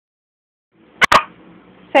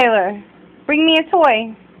Sailor, bring me a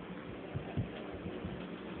toy.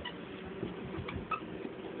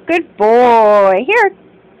 Good boy. Here.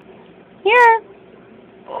 Here.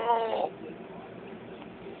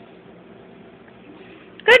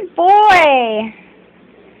 Good boy.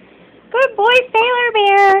 Good boy, Sailor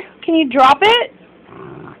Bear. Can you drop it?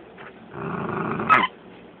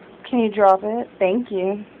 Can you drop it? Thank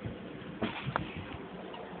you.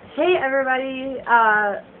 Hey, everybody.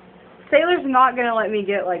 Sailor's not going to let me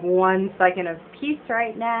get like 1 second of peace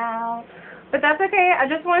right now. But that's okay. I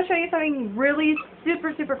just want to show you something really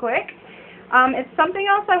super quick. It's something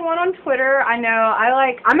else I want on Twitter. I know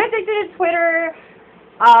I'm addicted to Twitter.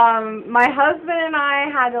 My husband and I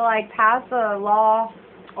had to like pass a law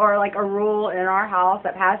or like a rule in our house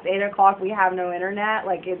that past 8 o'clock we have no internet.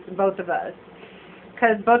 Like it's both of us.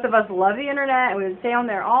 Because both of us love the internet and we would stay on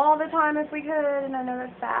there all the time if we could. And I know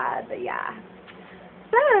that's bad, but yeah.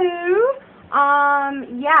 So,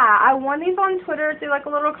 yeah, I won these on Twitter through like a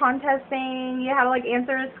little contest thing. You had to like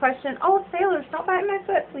answer this question. Oh, Sailor, stop biting my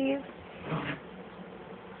foot, please.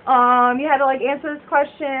 You had to like answer this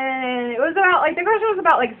question, and it was about like the question was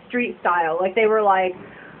about like street style. Like they were like,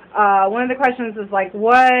 one of the questions was like,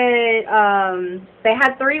 what? They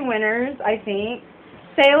had 3 winners, I think.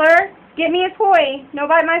 Sailor, get me a toy. No,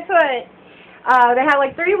 bite my foot. They had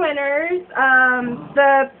like 3 winners.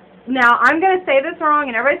 Now, I'm going to say this wrong,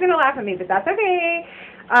 and everybody's going to laugh at me, but that's okay.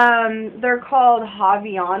 They're called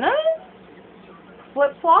Havaianas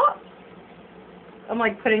flip-flops. I'm,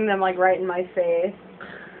 like, putting them, like, right in my face.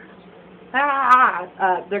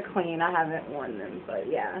 They're clean. I haven't worn them, but,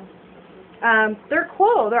 yeah. They're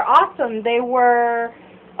cool. They're awesome. They were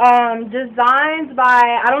designed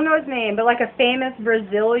by, I don't know his name, but, like, a famous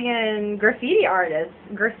Brazilian graffiti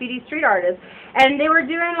street artist. And they were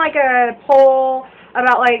doing, like, a poll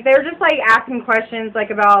about, like, they were just, like, asking questions,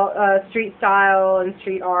 like, about street style and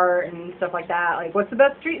street art and stuff like that. Like, what's the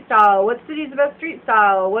best street style? What city's the best street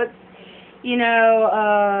style? What's, you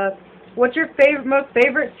know, what's your most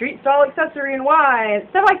favorite street style accessory and why?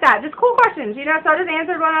 Stuff like that. Just cool questions, you know. So I just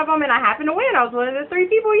answered one of them, and I happened to win. I was one of the 3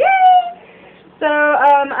 people. Yay! So,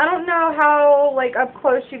 I don't know how, like, up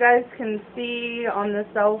close you guys can see on the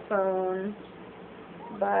cell phone,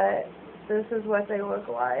 but this is what they look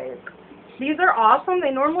like. These are awesome. They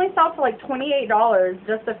normally sell for like $28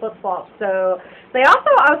 just the flip-flops. So they also,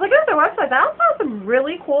 I was looking at their website, they also have some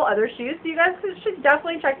really cool other shoes, so you guys should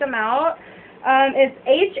definitely check them out. It's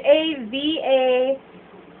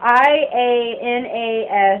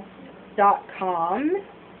Havaianas.com.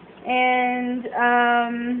 And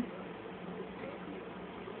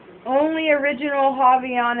only original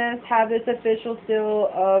Havaianas have this official seal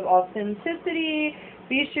of authenticity.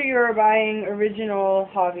 Be sure you are buying original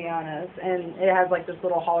Havaianas, and it has like this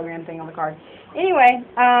little hologram thing on the card. Anyway,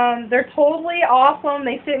 they're totally awesome.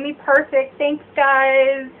 They fit me perfect. Thanks,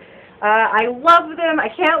 guys. I love them. I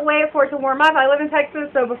can't wait for it to warm up. I live in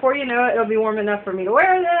Texas, so before you know it, it'll be warm enough for me to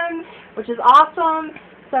wear them, which is awesome.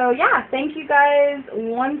 So yeah, thank you guys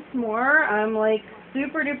once more. I'm like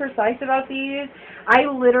super duper psyched about these. I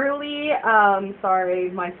literally,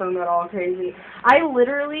 sorry, my phone got all crazy. I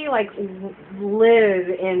literally, like, live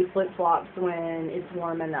in flip-flops when it's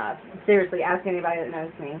warm enough. Seriously, ask anybody that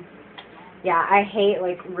knows me. Yeah, I hate,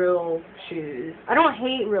 like, real shoes. I don't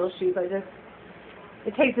hate real shoes,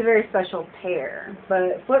 it takes a very special pair.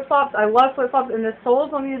 But flip-flops, I love flip-flops, and the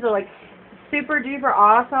soles on these are, like, super duper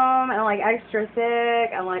awesome and like extra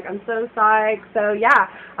thick, and like I'm so psyched. So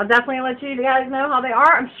yeah, I'll definitely let you guys know how they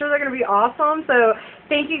are. I'm sure they're going to be awesome. So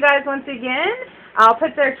thank you guys once again. I'll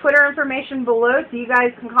put their Twitter information below so you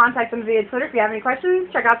guys can contact them via Twitter. If you have any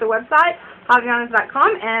questions, check out the website,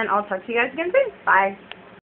 Havaianas.com, and I'll talk to you guys again soon. Bye.